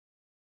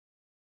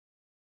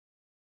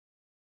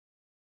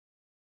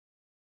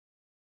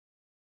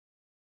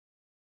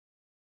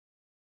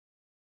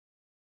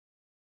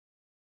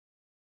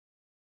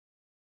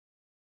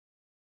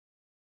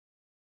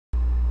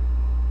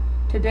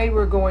Today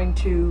we're going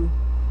to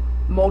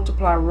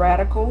multiply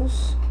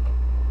radicals,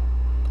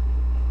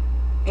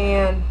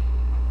 and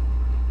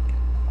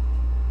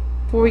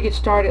before we get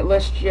started,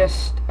 let's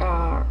just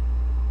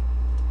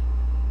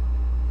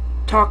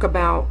talk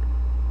about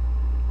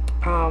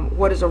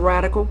what is a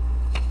radical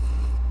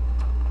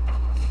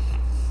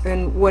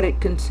and what it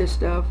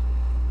consists of.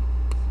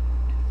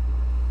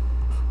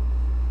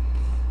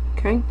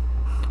 Okay,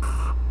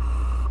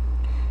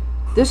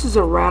 this is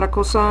a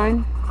radical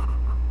sign,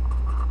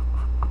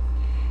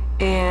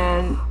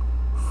 and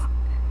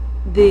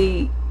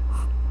the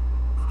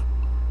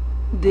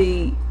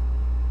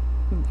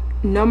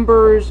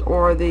numbers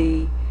or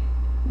the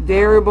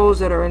variables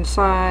that are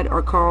inside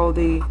are called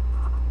the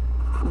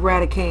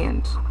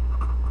radicands.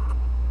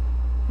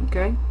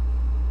 Okay,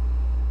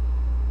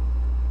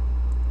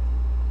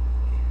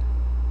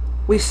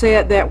 we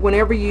said that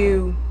whenever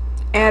you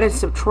add and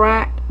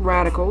subtract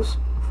radicals,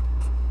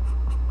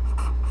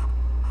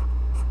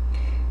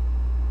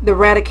 the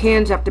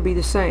radicands have to be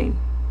the same.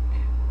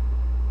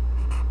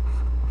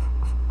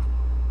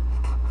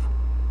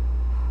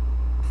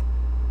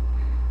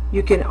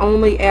 You can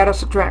only add or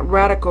subtract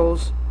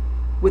radicals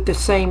with the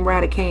same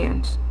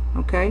radicands,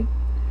 okay?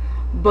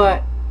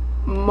 But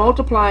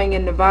multiplying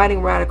and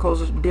dividing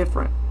radicals is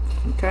different,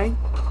 okay?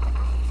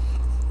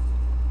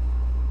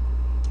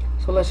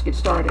 So let's get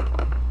started.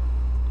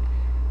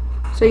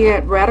 So you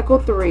had radical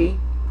 3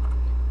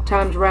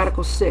 times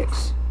radical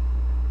 6.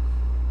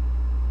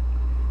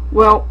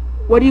 Well,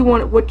 what you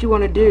want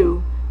to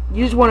do,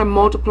 you just want to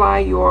multiply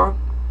your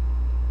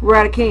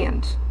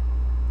radicands.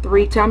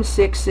 3 times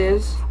 6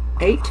 is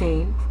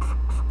 18.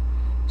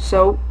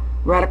 So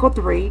radical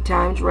 3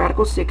 times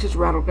radical 6 is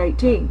radical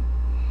 18.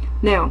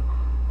 Now,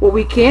 what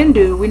we can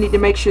do, we need to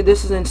make sure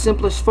this is in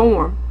simplest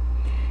form,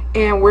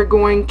 and we're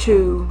going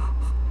to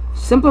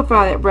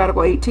simplify that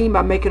radical 18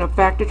 by making a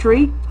factor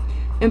tree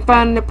and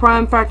finding the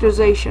prime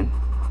factorization.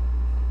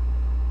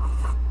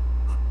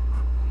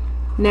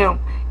 Now,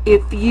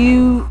 if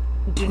you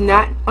do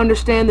not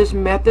understand this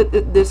method,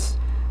 this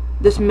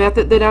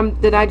method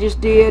that I just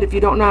did, if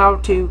you don't know how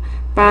to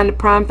find the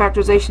prime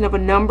factorization of a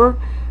number,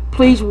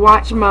 please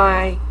watch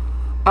my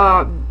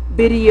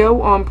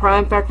video on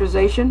prime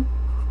factorization.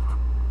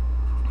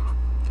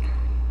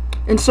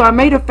 And so I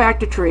made a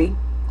factor tree,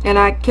 and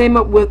I came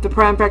up with the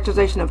prime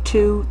factorization of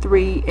 2,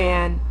 3,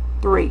 and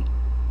 3.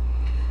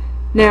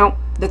 Now,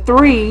 the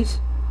 3's,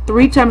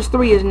 3 times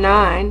 3 is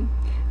 9.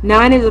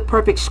 9 is a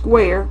perfect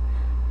square.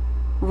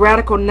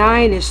 Radical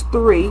 9 is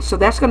 3, so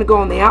that's going to go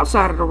on the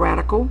outside of the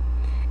radical,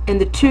 and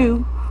the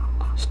 2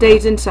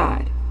 stays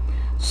inside.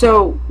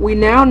 So we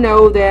now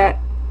know that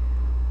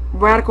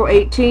radical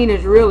 18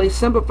 is really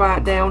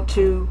simplified down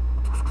to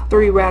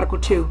 3 radical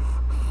 2.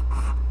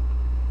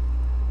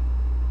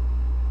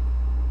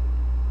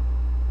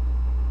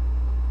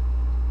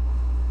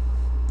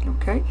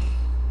 Okay.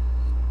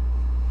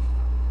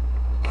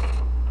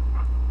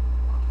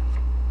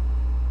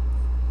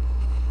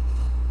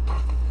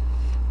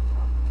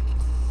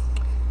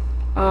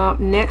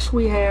 Next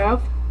we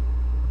have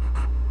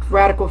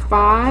radical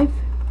 5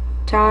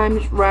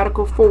 times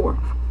radical 4.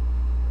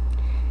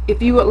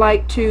 If you would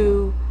like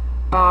to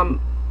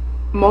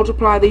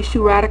multiply these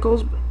two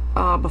radicals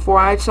before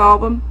I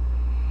solve them,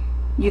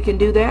 you can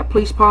do that.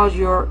 Please pause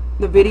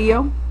the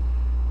video.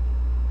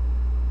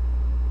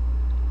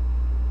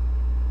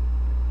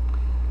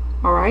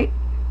 Alright,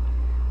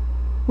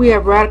 we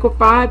have radical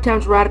 5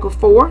 times radical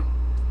 4.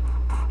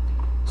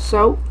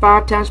 So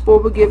 5 times 4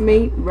 will give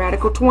me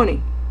radical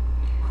 20.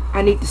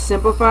 I need to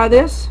simplify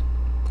this,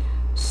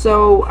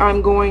 so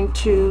I'm going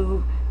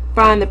to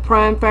find the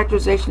prime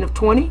factorization of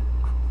 20.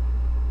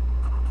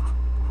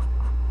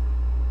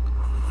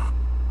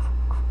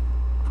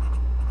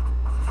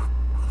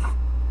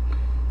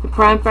 The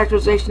prime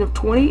factorization of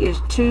 20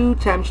 is 2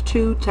 times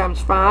 2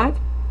 times 5.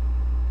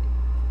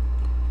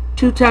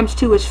 2 times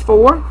 2 is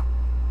 4.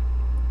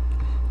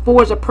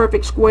 4 is a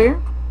perfect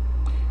square.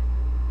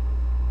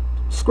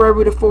 Square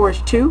root of 4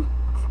 is 2.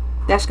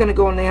 That's going to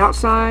go on the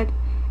outside,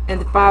 and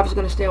the 5 is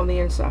going to stay on the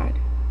inside.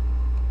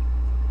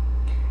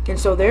 And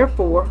so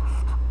therefore,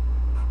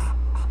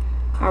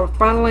 our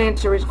final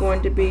answer is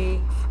going to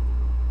be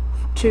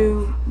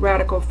 2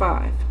 radical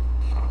 5.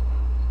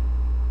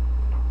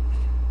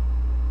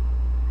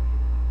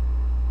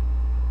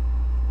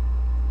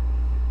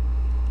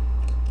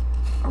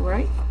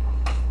 Alright.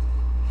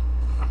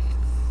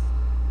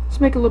 Let's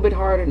make it a little bit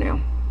harder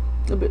now.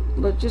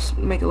 Let's just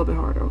make it a little bit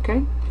harder,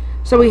 okay?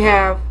 So we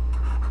have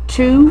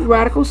 2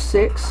 radical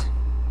 6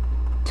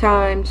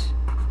 times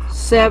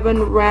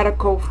 7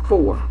 radical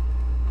 4.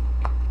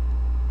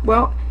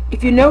 Well,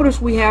 if you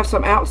notice, we have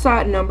some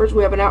outside numbers.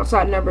 We have an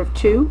outside number of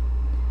 2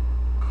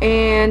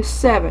 and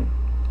 7.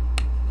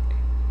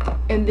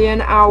 And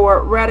then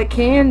our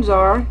radicands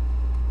are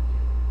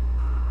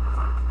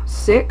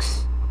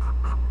 6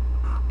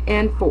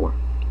 and 4.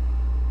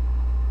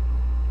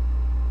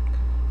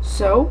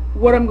 So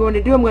what I'm going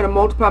to do, I'm going to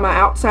multiply my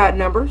outside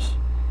numbers.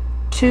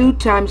 2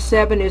 times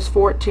 7 is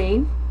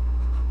 14.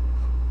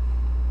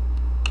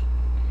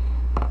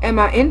 and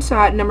my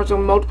inside numbers, I'm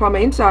going to multiply my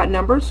inside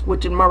numbers,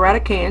 which is my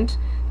radicands.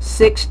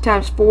 6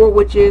 times 4,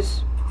 which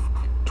is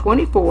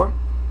 24.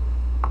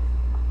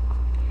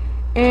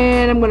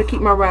 And I'm going to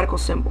keep my radical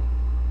symbol.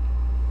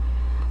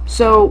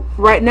 So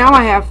right now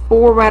I have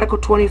 4 radical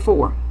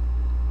 24.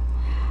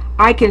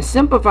 I can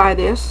simplify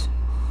this.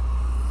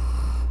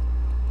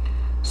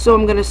 So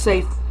I'm going to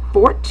say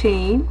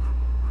 14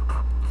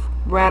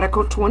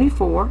 radical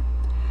 24.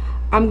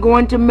 I'm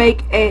going to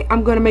make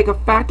a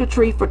factor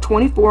tree for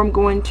 24. I'm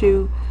going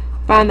to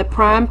find the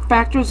prime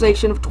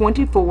factorization of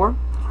 24.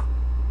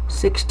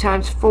 6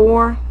 times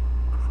 4,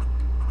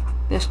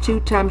 that's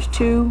 2 times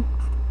 2,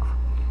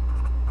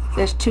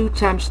 that's 2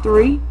 times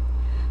 3.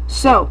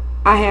 So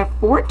I have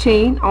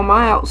 14 on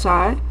my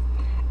outside,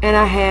 and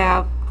I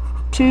have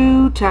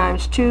 2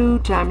 times 2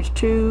 times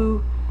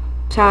 2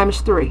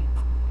 times 3.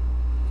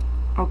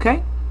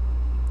 Okay?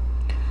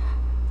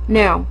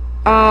 Now,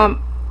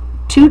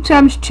 2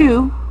 times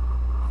 2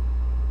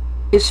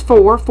 is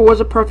 4. 4 is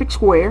a perfect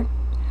square.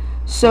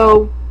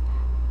 So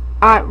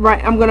I'm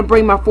going to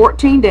bring my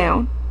 14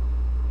 down,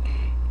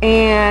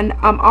 and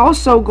I'm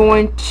also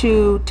going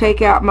to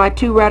take out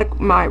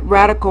my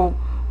radical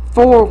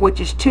 4, which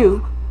is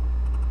 2,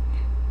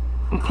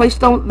 and place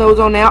those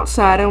on the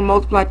outside, and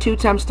multiply 2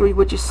 times 3,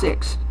 which is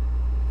 6.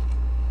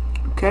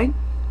 Okay?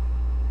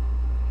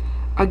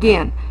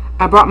 Again,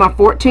 I brought my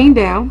 14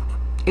 down.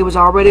 It was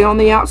already on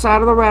the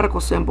outside of the radical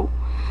symbol.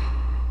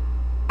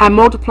 I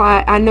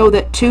multiply. I know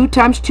that 2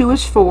 times 2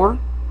 is 4,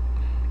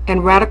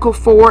 and radical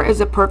 4 is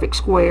a perfect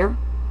square.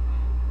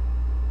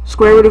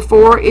 Square root of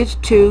 4 is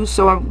 2,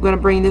 so I'm going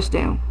to bring this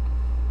down.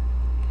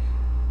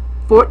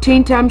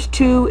 14 times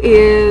 2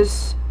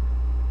 is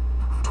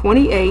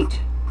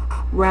 28,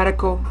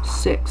 radical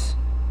 6.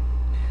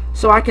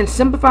 So I can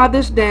simplify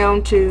this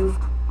down to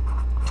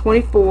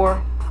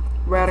 24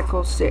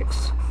 radical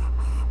 6.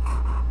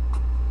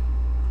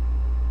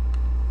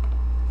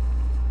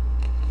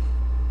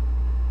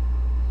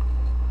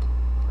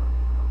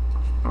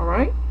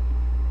 Alright.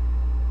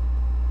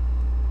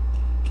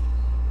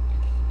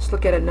 Let's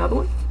look at another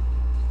one.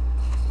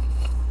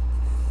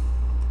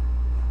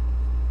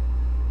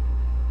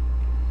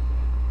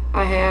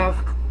 I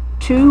have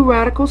 2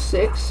 radical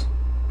 6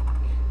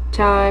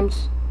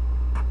 times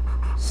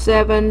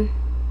 7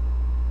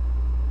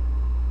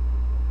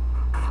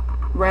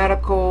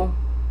 radical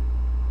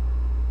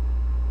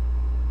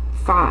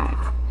 5.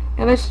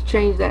 And let's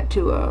change that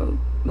to a,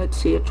 let's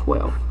see, a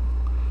 12.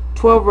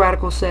 12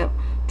 radical 7.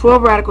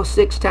 12 radical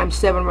 6 times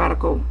 7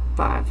 radical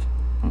 5.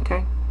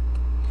 Okay?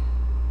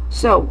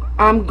 So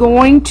I'm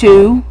going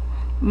to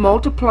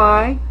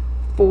multiply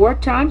 4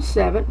 times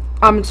 7.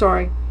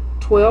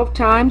 12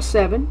 times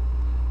 7.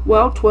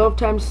 Well, 12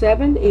 times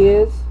 7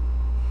 is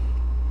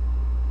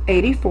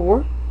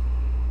 84.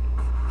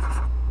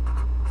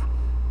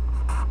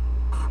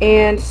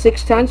 And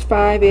 6 times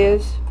 5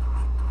 is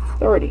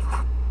 30.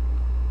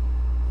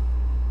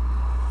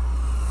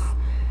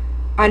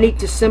 I need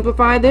to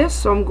simplify this,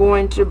 so I'm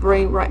going to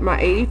write my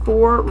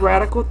 84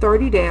 radical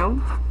 30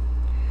 down.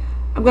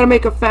 I'm going to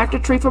make a factor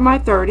tree for my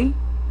 30,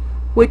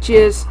 which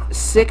is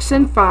 6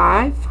 and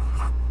 5,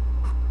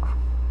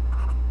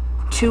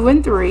 2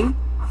 and 3.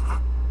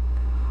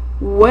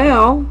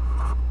 Well,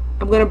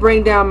 I'm going to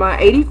bring down my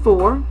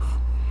 84.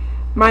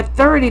 My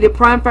 30, the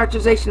prime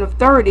factorization of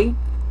 30,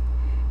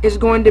 is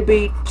going to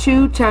be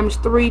 2 times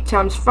 3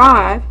 times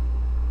 5.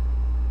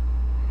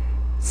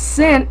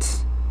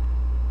 Since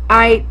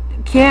I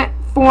can't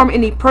form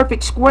any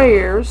perfect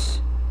squares,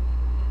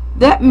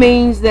 that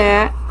means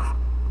that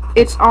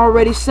it's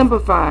already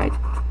simplified.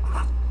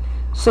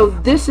 So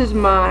this is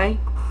my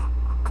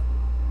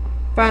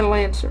final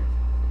answer.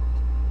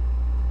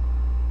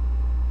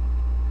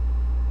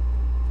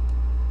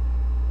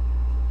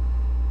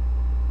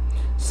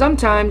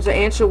 Sometimes the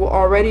answer will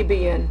already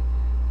be in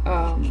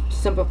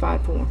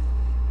simplified form.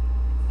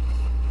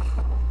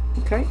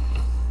 Okay?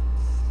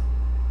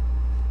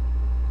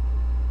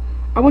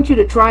 I want you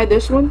to try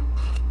this one.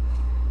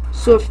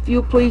 So if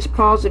you'll please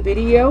pause the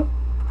video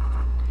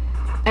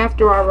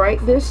after I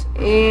write this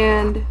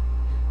and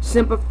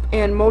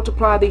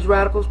multiply these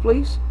radicals,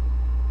 please.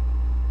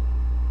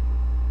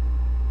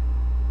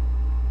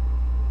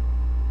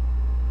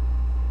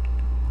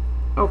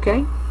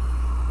 Okay.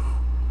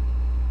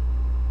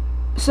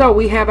 So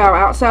we have our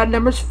outside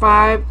numbers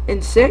 5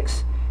 and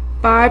 6.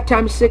 5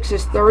 times 6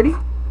 is 30.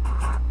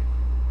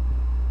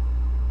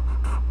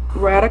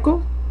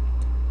 Radical.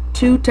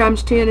 2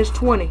 times 10 is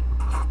 20.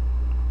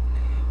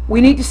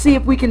 We need to see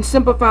if we can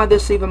simplify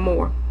this even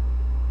more.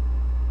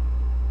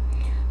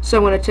 So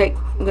I'm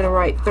going to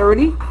write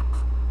 30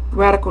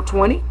 radical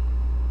 20.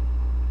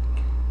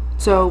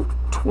 So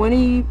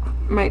 20,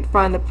 might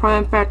find the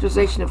prime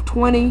factorization of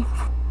 20.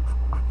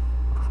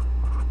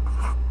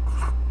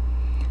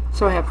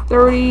 So I have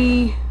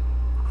 30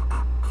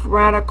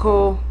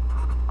 radical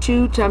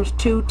 2 times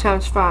 2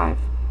 times 5.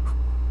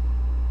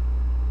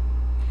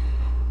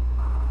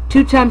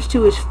 2 times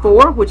 2 is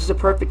 4, which is a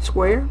perfect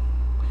square.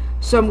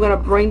 So I'm going to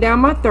bring down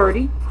my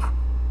 30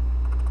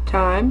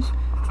 times.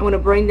 I'm going to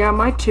bring down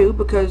my 2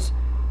 because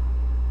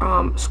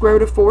square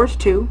root of 4 is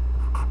 2,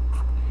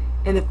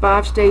 and the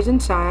 5 stays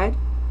inside.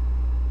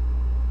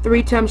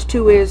 3 times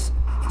 2 is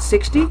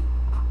 60,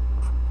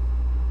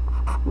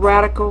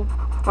 radical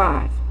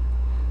 5.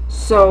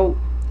 So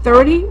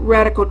 30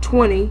 radical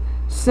 20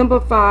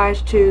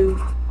 simplifies to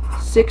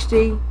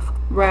 60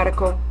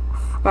 radical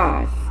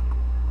 5.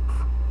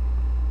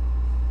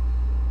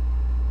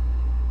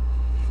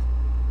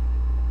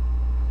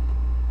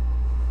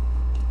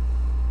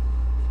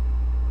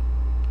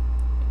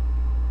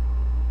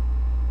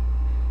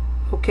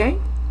 Okay,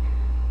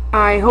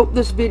 I hope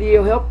this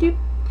video helped you.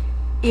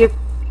 If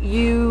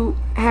you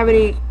have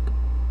any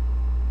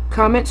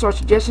comments or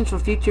suggestions for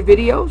future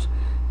videos,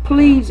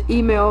 please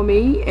email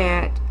me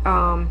at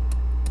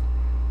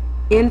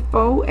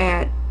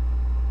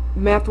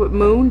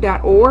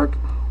info@mathwithmoon.org,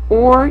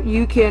 or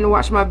you can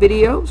watch my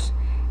videos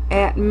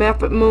at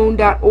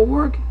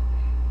mathwithmoon.org,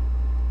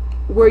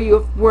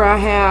 where I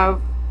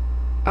have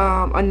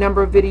a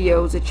number of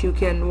videos that you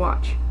can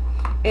watch,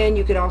 and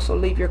you can also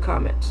leave your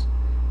comments.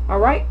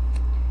 Alright,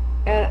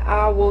 and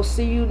I will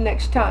see you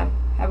next time.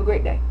 Have a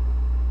great day.